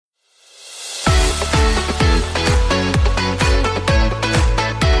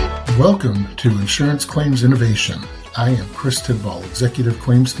Welcome to Insurance Claims Innovation. I am Chris Tidball, Executive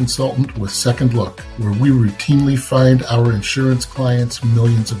Claims Consultant with Second Look, where we routinely find our insurance clients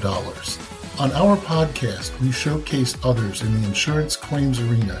millions of dollars. On our podcast, we showcase others in the insurance claims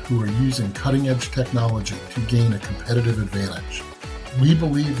arena who are using cutting-edge technology to gain a competitive advantage. We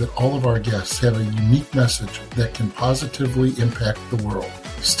believe that all of our guests have a unique message that can positively impact the world.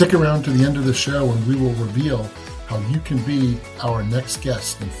 Stick around to the end of the show and we will reveal how you can be our next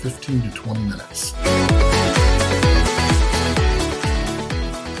guest in 15 to 20 minutes.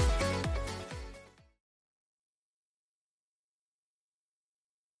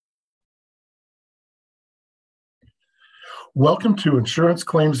 Welcome to Insurance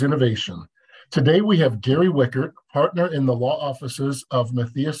Claims Innovation. Today we have Gary Wickert, partner in the law offices of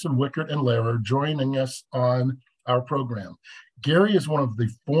Matthias and Wickert and Lehrer, joining us on our program. Gary is one of the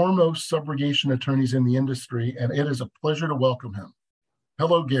foremost subrogation attorneys in the industry, and it is a pleasure to welcome him.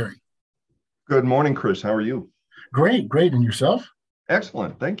 Hello, Gary. Good morning, Chris. How are you? Great. And yourself?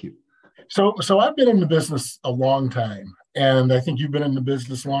 Excellent. Thank you. So I've been in the business a long time, and I think you've been in the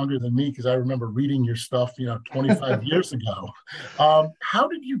business longer than me because I remember reading your stuff, 25 years ago. How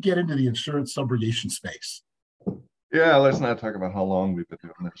did you get into the insurance subrogation space? Yeah, let's not talk about how long we've been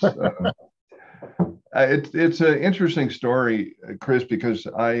doing this. It's an interesting story, Chris, because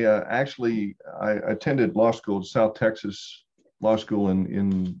I attended law school at South Texas Law School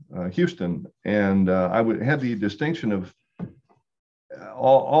in Houston, and I had the distinction of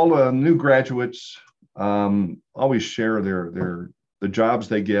all the new graduates always share the jobs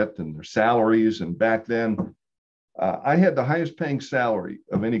they get and their salaries. And back then, I had the highest paying salary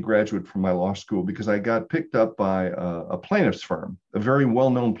of any graduate from my law school because I got picked up by a plaintiff's firm, a very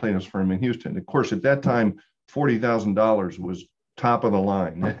well-known plaintiff's firm in Houston. Of course, at that time, $40,000 was top of the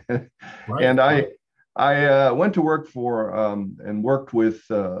line. Right. And I went to work for and worked with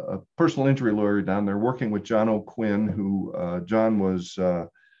a personal injury lawyer down there, working with John O'Quinn, who John was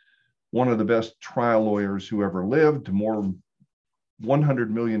one of the best trial lawyers who ever lived, more $100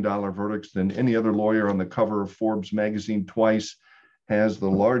 million verdicts than any other lawyer on the cover of Forbes magazine twice, has the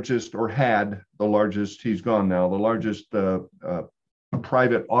largest, or had the largest, he's gone now, the largest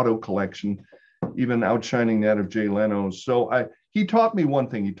private auto collection, even outshining that of Jay Leno's. So he taught me one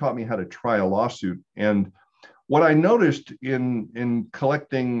thing. He taught me how to try a lawsuit. And what I noticed in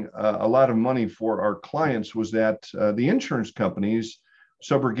collecting a lot of money for our clients was that the insurance companies,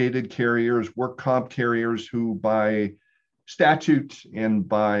 subrogated carriers, work comp carriers, who by statute and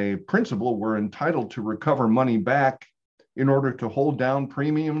by principle were entitled to recover money back in order to hold down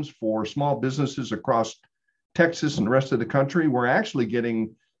premiums for small businesses across Texas and the rest of the country, were actually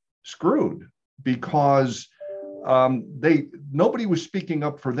getting screwed because nobody was speaking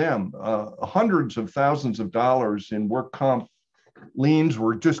up for them. Hundreds of thousands of dollars in work comp liens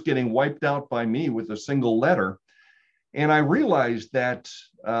were just getting wiped out by me with a single letter. And I realized that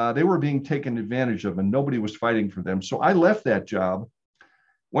they were being taken advantage of and nobody was fighting for them. So I left that job,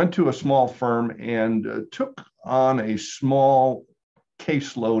 went to a small firm, and took on a small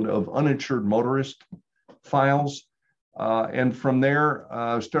caseload of uninsured motorist files. And from there,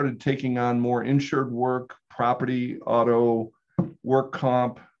 started taking on more insured work, property, auto, work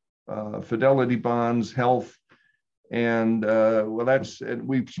comp, fidelity bonds, health. And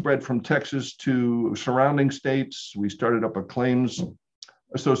we've spread from Texas to surrounding states. We started up a claims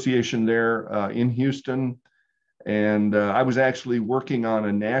association there in Houston. And I was actually working on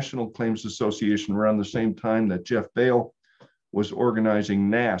a national claims association around the same time that Jeff Bale was organizing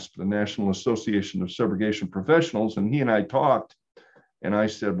NASP, the National Association of Subrogation Professionals. And he and I talked, and I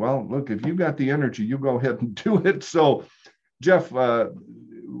said, well, look, if you got the energy, you go ahead and do it. So Jeff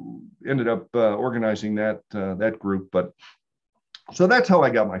ended up organizing that group. But so that's how I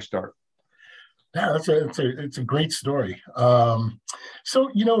got my start. Yeah, it's a great story. So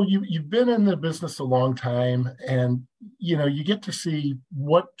you've been in the business a long time, and you get to see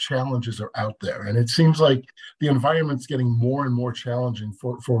what challenges are out there, and it seems like the environment's getting more and more challenging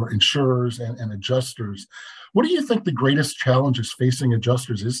for insurers and adjusters. What do you think the greatest challenges facing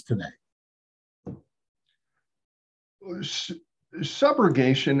adjusters is today?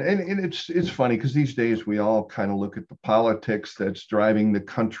 Subrogation, and it's funny because these days we all kind of look at the politics that's driving the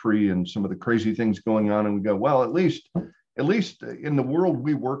country and some of the crazy things going on, and we go, well, at least in the world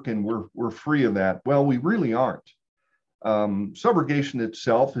we work in, we're free of that. Well, we really aren't. Subrogation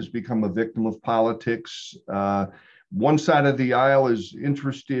itself has become a victim of politics. One side of the aisle is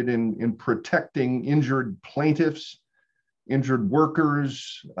interested in protecting injured plaintiffs, injured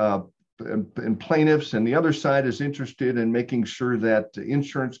workers, and plaintiffs, and the other side is interested in making sure that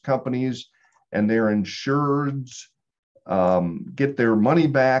insurance companies and their insureds get their money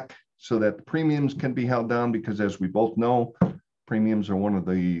back so that the premiums can be held down, because as we both know, premiums are one of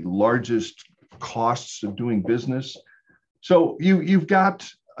the largest costs of doing business. So you've got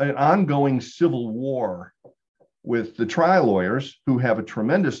an ongoing civil war with the trial lawyers, who have a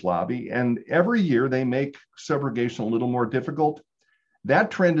tremendous lobby, and every year they make subrogation a little more difficult. That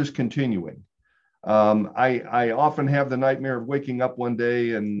trend is continuing. I often have the nightmare of waking up one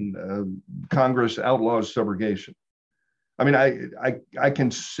day and Congress outlaws subrogation. I mean, I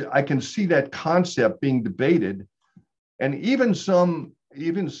can see that concept being debated, and even some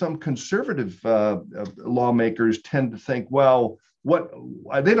conservative lawmakers tend to think, well,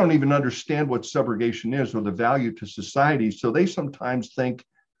 they don't even understand what subrogation is or the value to society. So they sometimes think,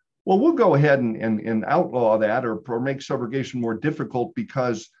 well, we'll go ahead and outlaw that, or make subrogation more difficult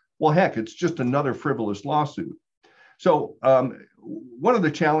because, well, heck, it's just another frivolous lawsuit. So one of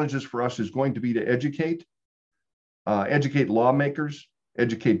the challenges for us is going to be to educate lawmakers,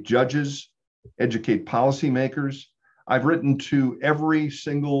 educate judges, educate policymakers. I've written to every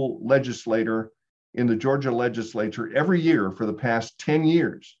single legislator in the Georgia legislature every year for the past 10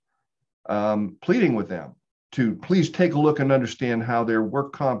 years, pleading with them to please take a look and understand how their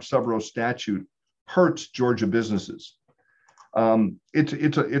work comp subro statute hurts Georgia businesses.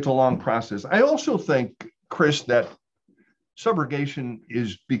 It's a long process. I also think, Chris, that subrogation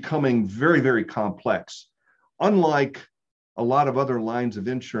is becoming very, very complex. Unlike a lot of other lines of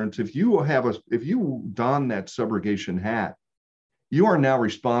insurance, if you don that subrogation hat, you are now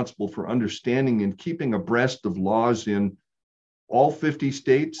responsible for understanding and keeping abreast of laws in all 50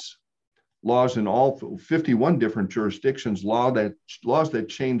 states, laws in all 51 different jurisdictions, laws that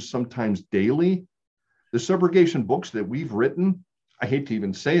change sometimes daily. The subrogation books that we've written, I hate to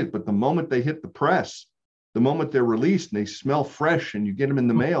even say it, but the moment they hit the press, the moment they're released and they smell fresh and you get them in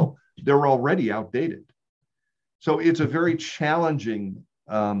the mail, they're already outdated. So it's a very challenging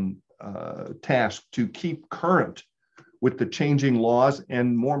task to keep current with the changing laws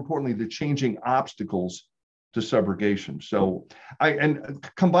and, more importantly, the changing obstacles to subrogation. So and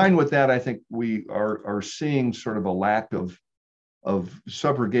combined with that, I think we are seeing sort of a lack of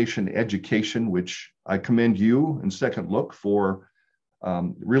subrogation education, which I commend you and Second Look for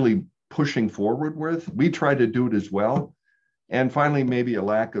really pushing forward with. We try to do it as well. And finally, maybe a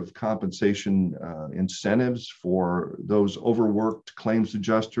lack of compensation incentives for those overworked claims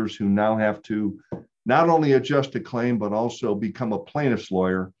adjusters who now have to not only adjust a claim, but also become a plaintiff's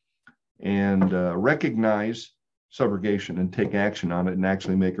lawyer and recognize subrogation and take action on it and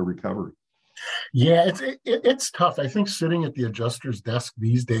actually make a recovery. Yeah, it's tough. I think sitting at the adjuster's desk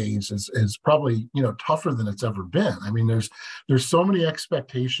these days is probably, tougher than it's ever been. I mean, there's so many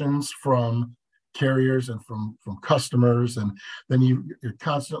expectations from carriers and from customers, and then you're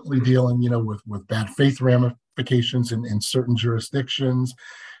constantly dealing, with bad faith ramifications in certain jurisdictions.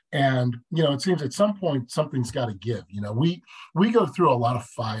 And, it seems at some point something's got to give. We go through a lot of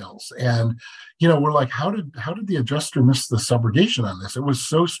files and, we're like, how did the adjuster miss the subrogation on this? It was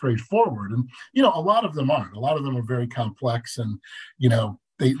so straightforward. And, a lot of them aren't. A lot of them are very complex and,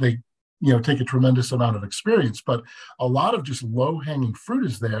 they take a tremendous amount of experience, but a lot of just low-hanging fruit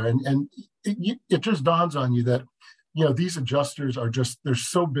is there. And it just dawns on you that, these adjusters they're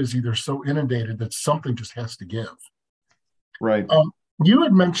so busy, they're so inundated that something just has to give. Right. You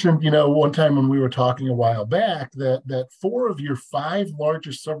had mentioned, one time when we were talking a while back that 4 of your 5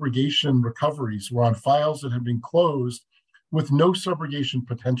 largest subrogation recoveries were on files that had been closed with no subrogation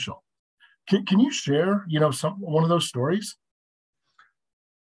potential. Can you share, one of those stories?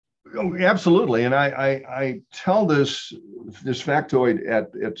 Oh, absolutely. And I tell this factoid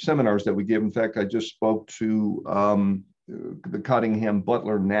at seminars that we give. In fact, I just spoke to the Cottingham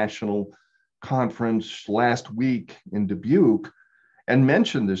Butler National Conference last week in Dubuque and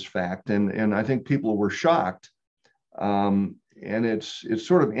mentioned this fact. And I think people were shocked. And it's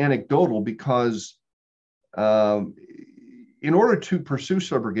sort of anecdotal because in order to pursue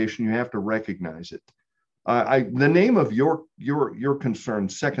subrogation, you have to recognize it. The name of your concern,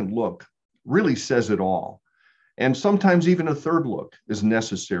 Second Look, really says it all. And sometimes even a third look is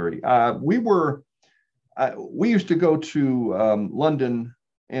necessary. We used to go to London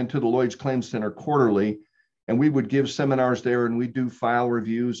and to the Lloyd's Claims Center quarterly, and we would give seminars there and we'd do file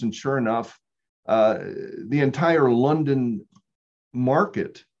reviews. And sure enough, the entire London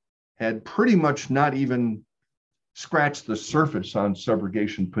market had pretty much not even scratched the surface on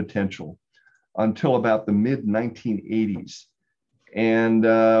subrogation potential until about the mid-1980s.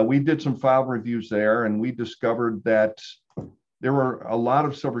 And we did some file reviews there, and we discovered that there were a lot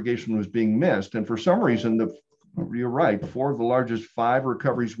of subrogation was being missed. And for some reason, you're right, 4 of the largest 5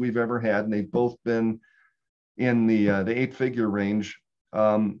 recoveries we've ever had, and they've both been in the 8-figure range,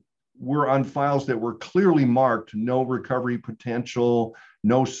 were on files that were clearly marked, no recovery potential,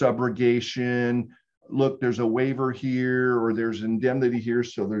 no subrogation. Look, there's a waiver here, or there's indemnity here,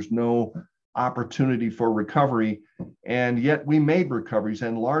 so there's no opportunity for recovery. And yet we made recoveries,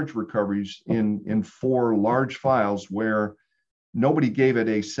 and large recoveries, in 4 large files where nobody gave it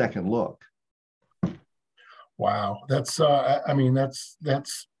a second look. Wow, that's I mean, that's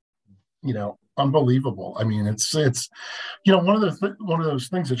unbelievable. I mean, it's one of those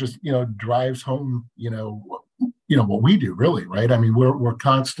things that just drives home what we do, really, right? I mean, we're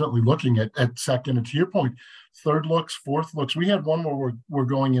constantly looking at second, and to your point, third looks, fourth looks. We had one where we're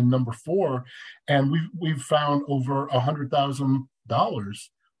going in number 4, and we've found over $100,000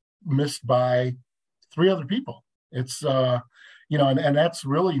 missed by 3 other people. It's and that's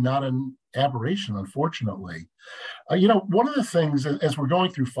really not an aberration, unfortunately. One of the things, as we're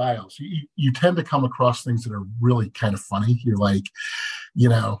going through files, you tend to come across things that are really kind of funny. You're like,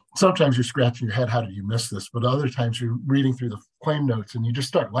 sometimes you're scratching your head, how did you miss this? But other times you're reading through the claim notes and you just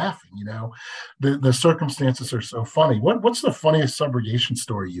start laughing. The circumstances are so funny. What's the funniest subrogation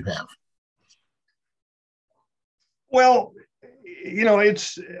story you have? Well,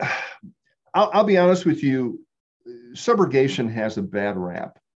 I'll be honest with you, subrogation has a bad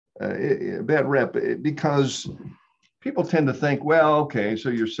rap. Because people tend to think, well, okay, so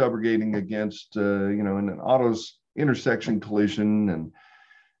you're subrogating against, in an auto's intersection collision, and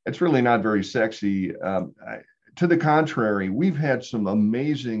it's really not very sexy. To the contrary, we've had some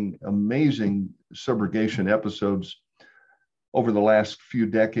amazing subrogation episodes over the last few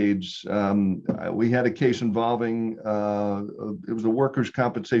decades. We had a case involving, it was a workers'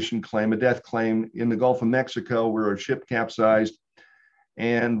 compensation claim, a death claim in the Gulf of Mexico, where a ship capsized.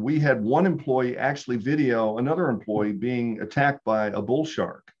 And we had one employee actually video another employee being attacked by a bull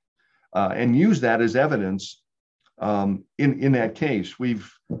shark, and use that as evidence in that case.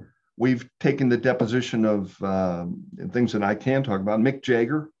 We've taken the deposition of things that I can talk about. Mick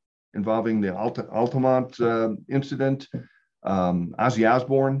Jagger, involving the Altamont incident. Ozzy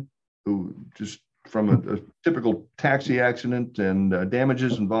Osbourne, who just from a typical taxi accident, and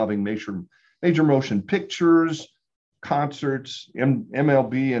damages involving major motion pictures, concerts,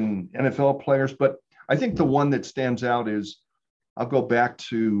 MLB and NFL players. But I think the one that stands out is, I'll go back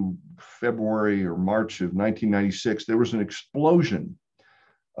to February or March of 1996. There was an explosion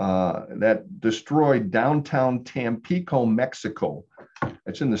that destroyed downtown Tampico, Mexico.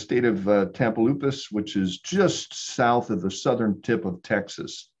 It's in the state of Tamaulipas, which is just south of the southern tip of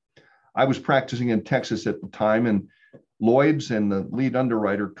Texas. I was practicing in Texas at the time, and Lloyd's and the lead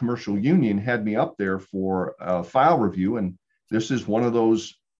underwriter, Commercial Union, had me up there for a file review. And this is one of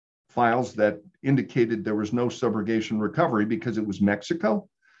those files that indicated there was no subrogation recovery because it was Mexico.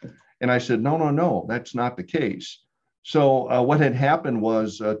 And I said, no, that's not the case. So what had happened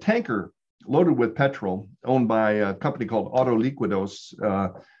was a tanker loaded with petrol, owned by a company called Auto Liquidos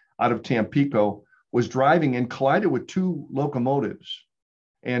out of Tampico, was driving and collided with 2 locomotives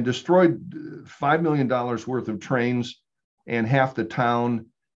and destroyed $5 million worth of trains and half the town.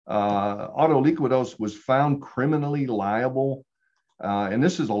 Auto Liquidos was found criminally liable. And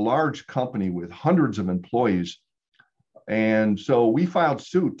this is a large company with hundreds of employees. And so we filed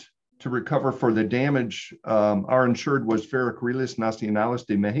suit to recover for the damage. Our insured was Ferrocarriles Nacionales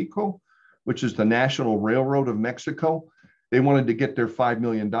de Mexico, which is the National Railroad of Mexico. They wanted to get their $5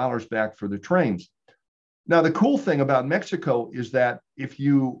 million back for the trains. Now, the cool thing about Mexico is that if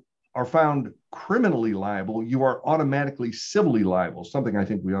you are found criminally liable, you are automatically civilly liable, something I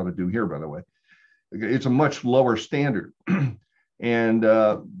think we ought to do here, by the way. It's a much lower standard.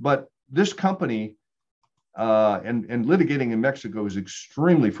 But this company and litigating in Mexico is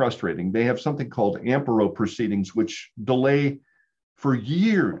extremely frustrating. They have something called amparo proceedings, which delay for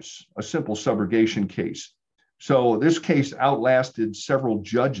years a simple subrogation case. So this case outlasted several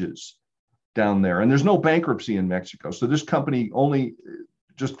judges down there, and there's no bankruptcy in Mexico. So this company only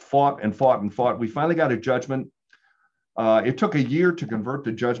just fought and fought and fought. We finally got a judgment. It took a year to convert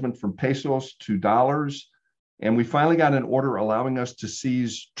the judgment from pesos to dollars. And we finally got an order allowing us to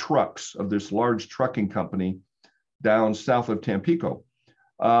seize trucks of this large trucking company down south of Tampico.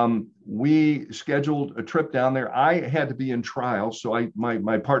 We scheduled a trip down there. I had to be in trial. So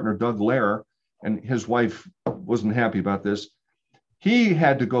my partner, Doug Lair, and his wife wasn't happy about this. He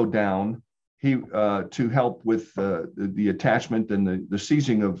had to go down to help with the attachment and the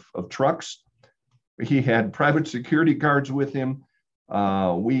seizing of trucks. He had private security guards with him.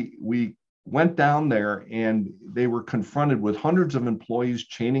 We went down there, and they were confronted with hundreds of employees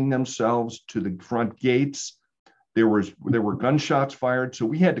chaining themselves to the front gates. There were gunshots fired. So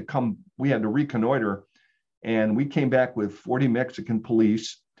we had to reconnoiter, and we came back with 40 Mexican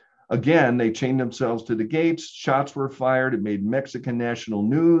police. Again, they chained themselves to the gates. Shots were fired. It made Mexican national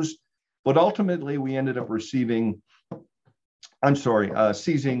news. But ultimately, we ended up seizing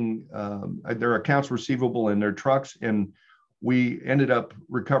their accounts receivable in their trucks, and we ended up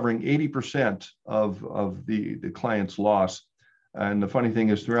recovering 80% of the client's loss. And the funny thing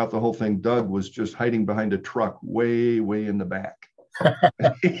is, throughout the whole thing, Doug was just hiding behind a truck way, way in the back.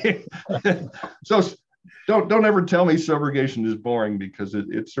 So don't ever tell me subrogation is boring, because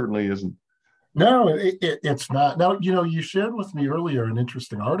it certainly isn't. No, it's not. Now, you shared with me earlier an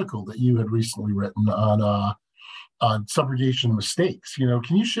interesting article that you had recently written on subrogation mistakes.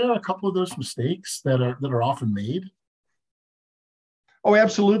 Can you share a couple of those mistakes that are often made? Oh,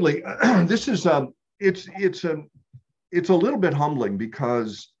 absolutely. This is it's a little bit humbling,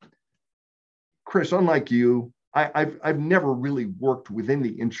 because, Chris, unlike you, I've never really worked within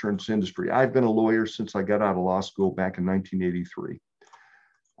the insurance industry. I've been a lawyer since I got out of law school back in 1983.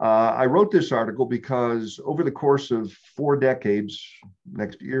 I wrote this article because over the course of 4 decades,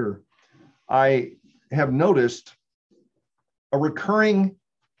 next year, I have noticed a recurring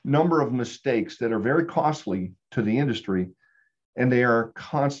number of mistakes that are very costly to the industry, and they are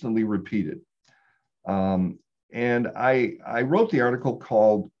constantly repeated. And I wrote the article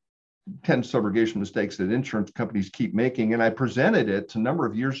called 10 Subrogation Mistakes That Insurance Companies Keep Making, and I presented it a number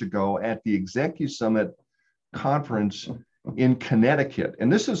of years ago at the Executive Summit conference in Connecticut.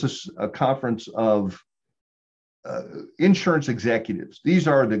 And this is a conference of insurance executives. These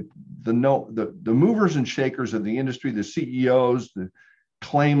are the movers and shakers of the industry, the CEOs, the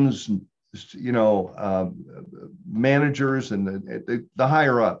claims, managers, and the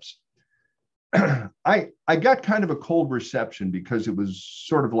higher ups. I got kind of a cold reception, because it was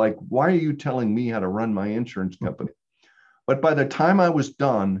sort of like, why are you telling me how to run my insurance company? But by the time I was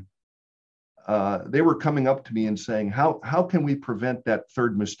done, they were coming up to me and saying, how can we prevent that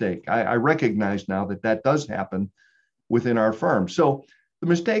third mistake? I recognize now that does happen within our firm. So the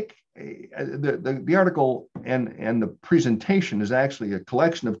mistake, the article and the presentation is actually a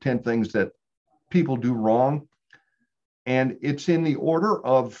collection of 10 things that people do wrong. And it's in the order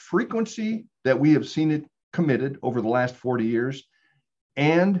of frequency that we have seen it committed over the last 40 years,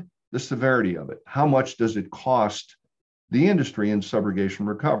 and the severity of it. How much does it cost the industry in subrogation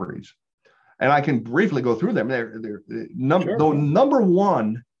recoveries? And I can briefly go through them. Sure. Number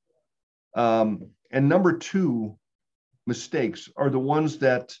one and number two mistakes are the ones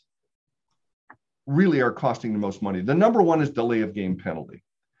that really are costing the most money. The number one is delay of game penalty.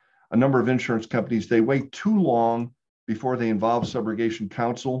 A number of insurance companies, they wait too long before they involve subrogation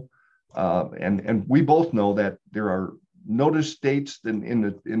counsel. And we both know that there are notice dates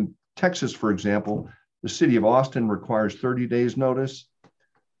in Texas, for example. The city of Austin requires 30 days notice.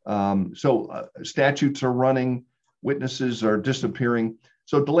 So statutes are running, witnesses are disappearing.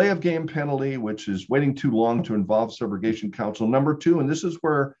 So delay of game penalty, which is waiting too long to involve subrogation counsel. Number two, and this is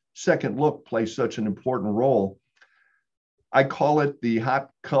where second look plays such an important role, I call it the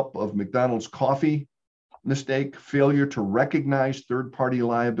hot cup of McDonald's coffee mistake, failure to recognize third-party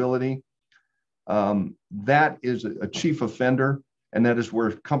liability. That is a chief offender, and that is where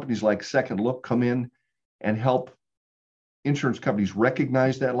companies like Second Look come in and help insurance companies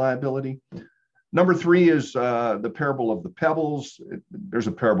recognize that liability. Number three is the parable of the pebbles. There's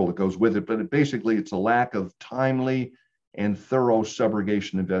a parable that goes with it, but basically it's a lack of timely and thorough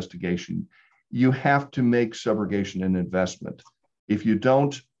subrogation investigation. You have to make subrogation an investment. If you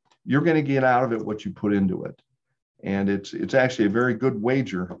don't, you're going to get out of it what you put into it. And it's actually a very good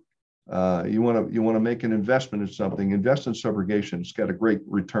wager. You want to make an investment in something, invest in subrogation. It's got a great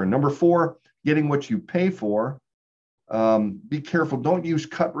return. Number four, getting what you pay for. Be careful. Don't use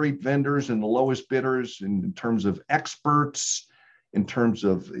cut rate vendors and the lowest bidders in terms of experts, in terms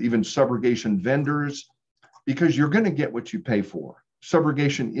of even subrogation vendors, because you're going to get what you pay for.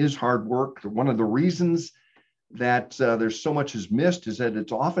 Subrogation is hard work. One of the reasons that there's so much is missed is that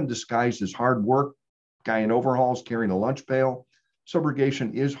it's often disguised as hard work. Guy in overalls carrying a lunch pail.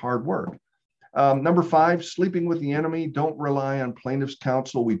 Subrogation is hard work. Number five, sleeping with the enemy. Don't rely on plaintiff's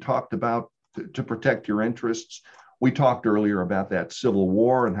counsel. We talked about to protect your interests. We talked earlier about that civil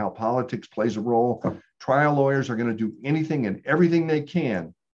war and how politics plays a role. Trial lawyers are going to do anything and everything they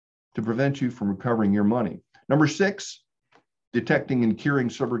can to prevent you from recovering your money. Number six, detecting and curing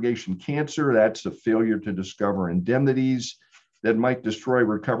subrogation cancer. That's a failure to discover indemnities that might destroy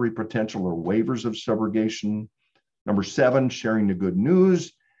recovery potential or waivers of subrogation. Number seven, sharing the good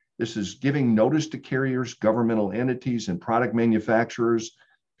news. This is giving notice to carriers, governmental entities, and product manufacturers.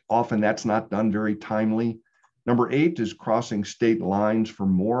 Often that's not done very timely. Number eight is crossing state lines for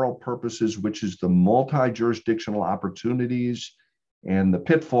moral purposes, which is the multi-jurisdictional opportunities and the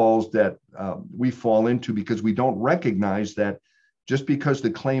pitfalls that we fall into because we don't recognize that just because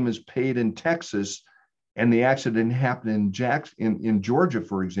the claim is paid in Texas and the accident happened in Georgia,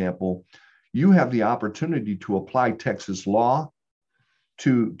 for example, you have the opportunity to apply Texas law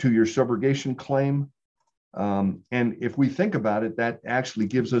to your subrogation claim. And if we think about it, that actually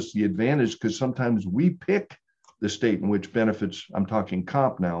gives us the advantage because sometimes we pick the state in which benefits, I'm talking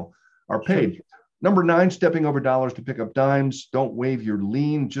comp now, are paid. Sure. Number 9, stepping over dollars to pick up dimes. Don't waive your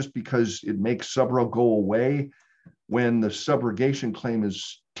lien just because it makes subro go away when the subrogation claim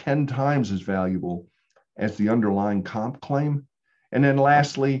is 10 times as valuable as the underlying comp claim. And then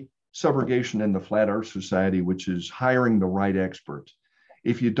lastly, subrogation in the Flat Earth Society, which is hiring the right expert.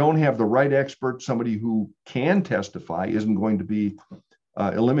 If you don't have the right expert, somebody who can testify isn't going to be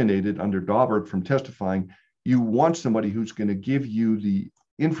eliminated under Daubert from testifying. You want somebody who's going to give you the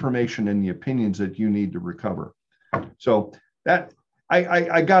information and the opinions that you need to recover. So that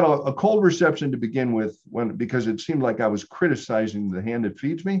I got a cold reception to begin with because it seemed like I was criticizing the hand that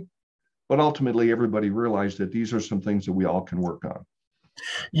feeds me, but ultimately everybody realized that these are some things that we all can work on.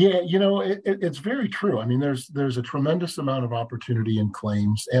 Yeah, it's very true. I mean, there's a tremendous amount of opportunity in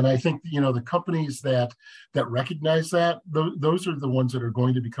claims, and I think the companies that recognize that those are the ones that are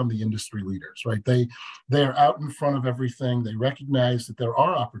going to become the industry leaders, right? They are out in front of everything. They recognize that there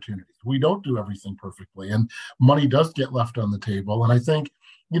are opportunities. We don't do everything perfectly, and money does get left on the table. And I think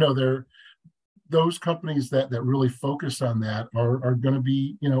those companies that really focus on that are going to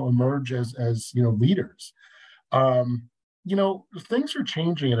be emerge as leaders. Things are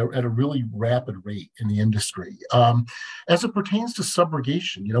changing at a really rapid rate in the industry. As it pertains to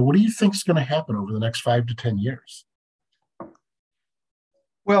subrogation, what do you think is going to happen over the next 5 to 10 years?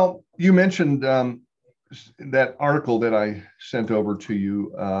 Well, you mentioned that article that I sent over to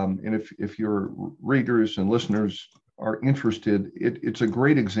you. And if your readers and listeners are interested, it's a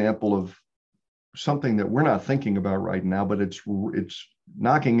great example of something that we're not thinking about right now, but it's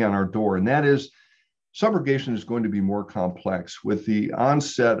knocking on our door. And that is, subrogation is going to be more complex with the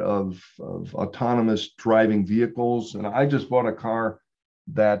onset of autonomous driving vehicles. And I just bought a car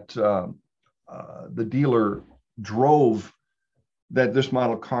that the dealer drove this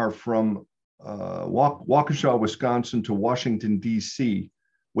model car from Waukesha, Wisconsin to Washington, D.C.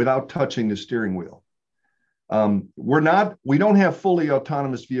 without touching the steering wheel. We don't have fully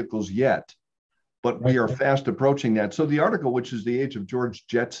autonomous vehicles yet, but we are fast approaching that. So the article, which is The Age of George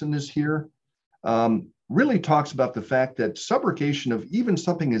Jetson, is here. Really talks about the fact that subrogation of even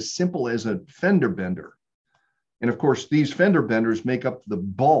something as simple as a fender bender, and of course these fender benders make up the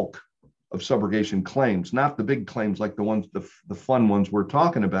bulk of subrogation claims, not the big claims like the fun ones we're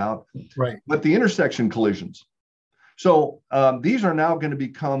talking about, right? But the intersection collisions. So these are now going to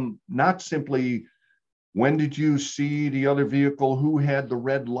become not simply when did you see the other vehicle, who had the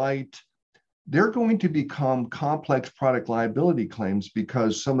red light. They're going to become complex product liability claims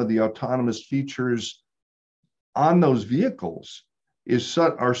because some of the autonomous features on those vehicles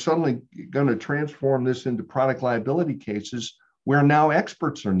are suddenly going to transform this into product liability cases where now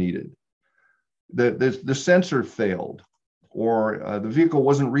experts are needed. The sensor failed, or the vehicle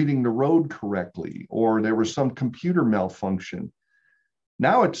wasn't reading the road correctly, or there was some computer malfunction.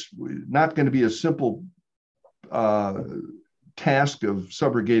 Now it's not going to be a simple task of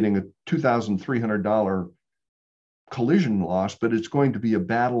subrogating a $2,300 collision loss, but it's going to be a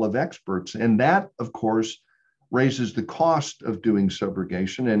battle of experts. And that, of course, raises the cost of doing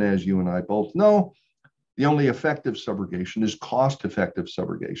subrogation. And as you and I both know, the only effective subrogation is cost-effective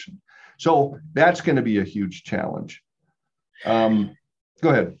subrogation. So that's going to be a huge challenge. Go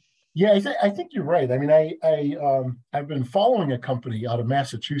ahead. Yeah, I think you're right. I mean, I've been following a company out of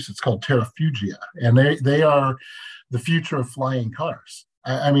Massachusetts called Terrafugia, and they are the future of flying cars.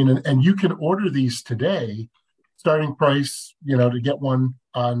 I mean, and you can order these today. Starting price, to get one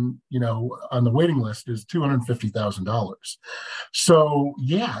on the waiting list is $250,000. So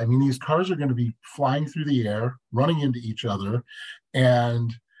yeah, I mean, these cars are going to be flying through the air, running into each other,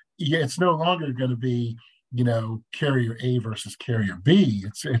 and it's no longer going to be carrier A versus carrier B.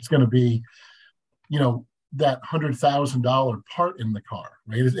 It's going to be that $100,000 part in the car,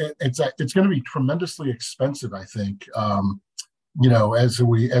 right? It's going to be tremendously expensive, I think, as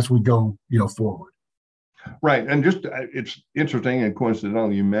we go forward. Right. And just it's interesting and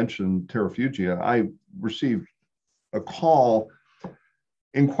coincidental you mentioned Terrafugia. I received a call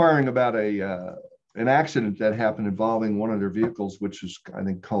inquiring about an accident that happened involving one of their vehicles, which is, I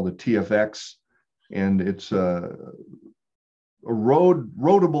think, called a TFX. And it's a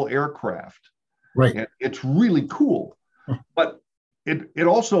roadable aircraft. Right. And it's really cool. But it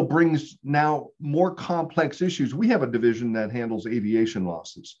also brings now more complex issues. We have a division that handles aviation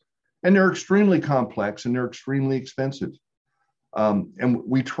losses, and they're extremely complex and they're extremely expensive. And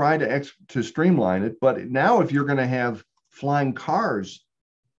we try to streamline it. But now if you're going to have flying cars,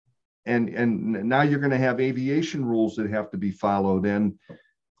 and now you're going to have aviation rules that have to be followed, and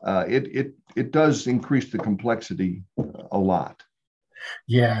it does increase the complexity a lot.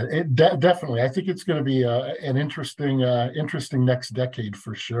 Yeah, definitely. I think it's going to be an interesting next decade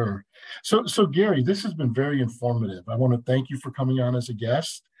for sure. So Gary, this has been very informative. I want to thank you for coming on as a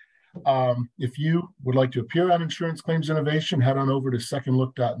guest. If you would like to appear on Insurance Claims Innovation, head on over to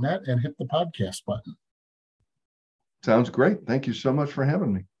secondlook.net and hit the podcast button. Sounds great. Thank you so much for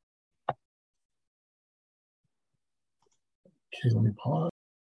having me. Okay, let me pause.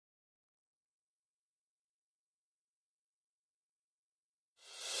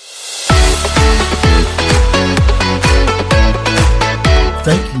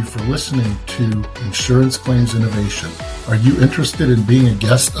 Thank you for listening to Insurance Claims Innovation. Are you interested in being a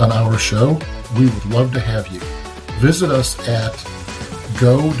guest on our show? We would love to have you. Visit us at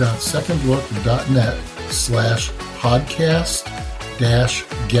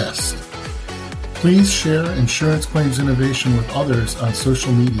go.secondlook.net/podcast-guest. Please share Insurance Claims Innovation with others on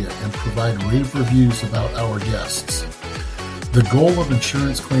social media and provide rave reviews about our guests. The goal of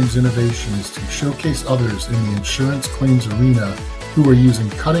Insurance Claims Innovation is to showcase others in the insurance claims arena who are using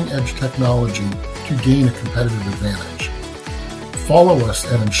cutting-edge technology to gain a competitive advantage. Follow us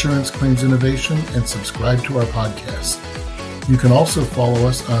at Insurance Claims Innovation and subscribe to our podcast. You can also follow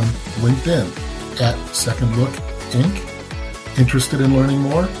us on LinkedIn at Second Look Inc. Interested in learning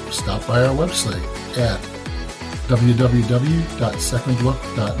more? Stop by our website at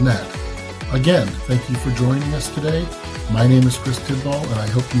www.secondlook.net. Again, thank you for joining us today. My name is Chris Tidball, and I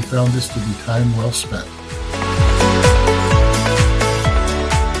hope you found this to be time well spent.